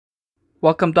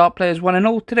Welcome dart players one and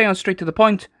all. Today on Straight to the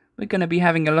Point, we're going to be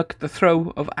having a look at the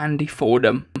throw of Andy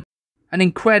Fordham. An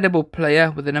incredible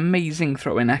player with an amazing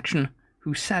throw-in action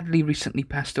who sadly recently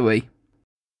passed away.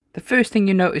 The first thing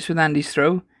you notice with Andy's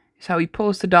throw is how he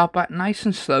pulls the dart back nice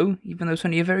and slow, even though it's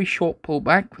only a very short pull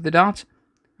back with the dart,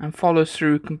 and follows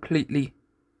through completely.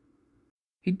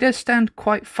 He does stand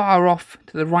quite far off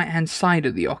to the right hand side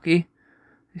of the oche.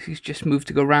 He's just moved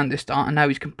to go around this dart and now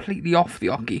he's completely off the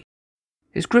oche.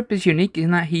 His grip is unique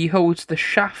in that he holds the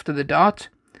shaft of the dart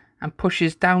and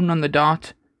pushes down on the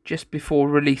dart just before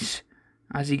release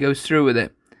as he goes through with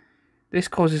it. This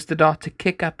causes the dart to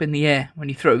kick up in the air when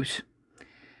he throws.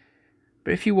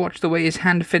 But if you watch the way his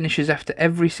hand finishes after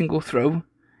every single throw,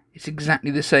 it's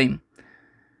exactly the same.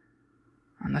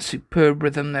 And a superb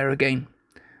rhythm there again.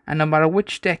 And no matter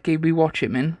which decade we watch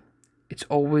him in, it's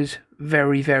always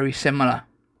very, very similar.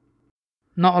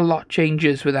 Not a lot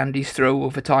changes with Andy's throw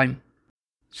over time.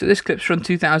 So this clip's from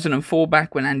 2004,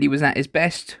 back when Andy was at his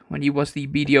best, when he was the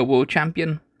BDO World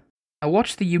Champion. Now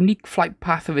watch the unique flight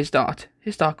path of his dart.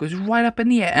 His dart goes right up in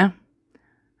the air,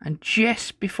 and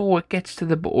just before it gets to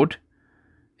the board,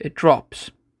 it drops.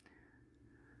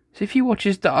 So if you watch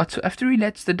his dart, after he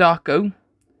lets the dart go,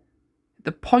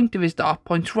 the point of his dart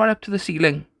points right up to the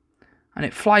ceiling, and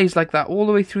it flies like that all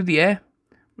the way through the air,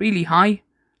 really high,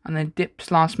 and then dips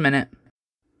last minute.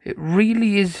 It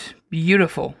really is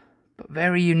beautiful, but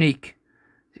very unique.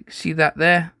 You can see that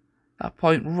there, that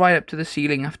point right up to the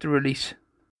ceiling after release.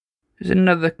 There's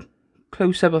another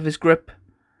close-up of his grip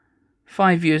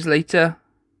 5 years later,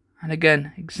 and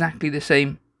again exactly the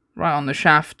same, right on the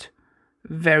shaft,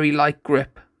 very light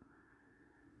grip.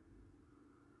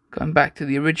 Going back to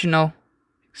the original,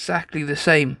 exactly the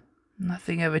same,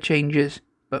 nothing ever changes,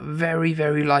 but very,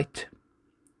 very light.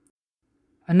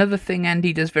 Another thing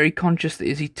Andy does very consciously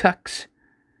is he tucks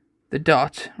the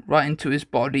dart right into his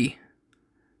body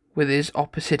with his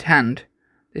opposite hand.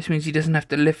 This means he doesn't have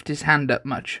to lift his hand up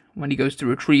much when he goes to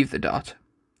retrieve the dart.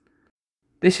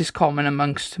 This is common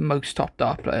amongst most top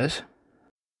dart players.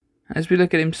 As we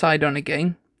look at him side on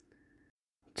again,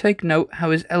 take note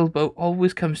how his elbow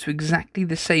always comes to exactly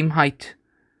the same height.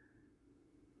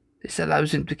 This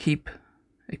allows him to keep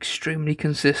extremely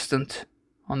consistent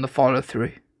on the follow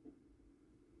through.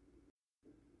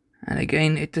 And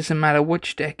again, it doesn't matter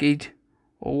which decade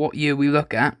or what year we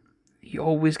look at, he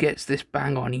always gets this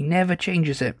bang on, he never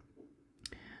changes it.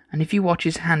 And if you watch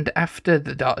his hand after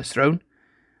the dart is thrown,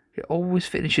 it always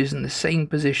finishes in the same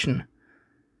position.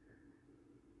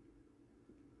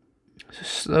 It's a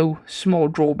slow, small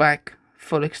drawback,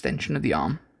 full extension of the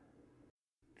arm.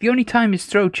 The only time his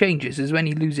throw changes is when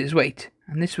he loses weight,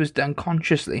 and this was done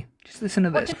consciously. Just listen to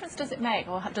this. What difference does it make,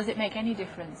 or does it make any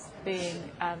difference being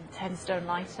 10 stone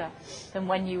lighter than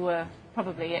when you were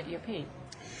probably at your peak?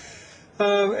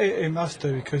 It must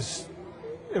do, because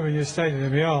when you're standing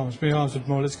in my arms have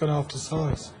more or less gone half the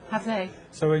size. Have they?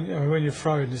 So when you're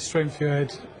throwing, the strength you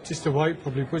had, just the weight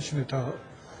probably pushing the dart.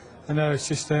 And now it's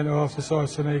just down to half the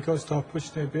size, so now you've got to start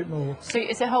pushing it a bit more. So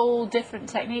it's a whole different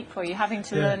technique for you, having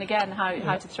to learn again how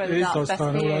to throw the dart best for you. It is like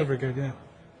starting all over again, yeah.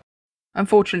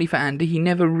 Unfortunately for Andy, he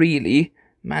never really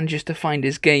manages to find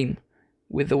his game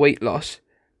with the weight loss.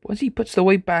 Once he puts the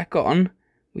weight back on,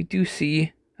 we do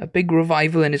see a big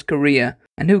revival in his career.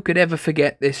 And who could ever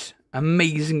forget this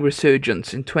amazing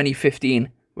resurgence in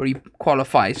 2015, where he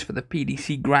qualifies for the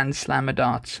PDC Grand Slam of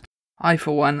Darts. I,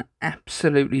 for one,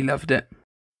 absolutely loved it.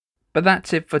 But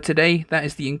that's it for today. That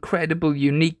is the incredible,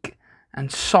 unique and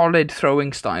solid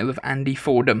throwing style of Andy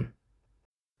Fordham.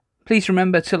 Please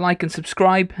remember to like and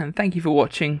subscribe, and thank you for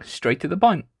watching Straight to the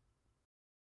Point.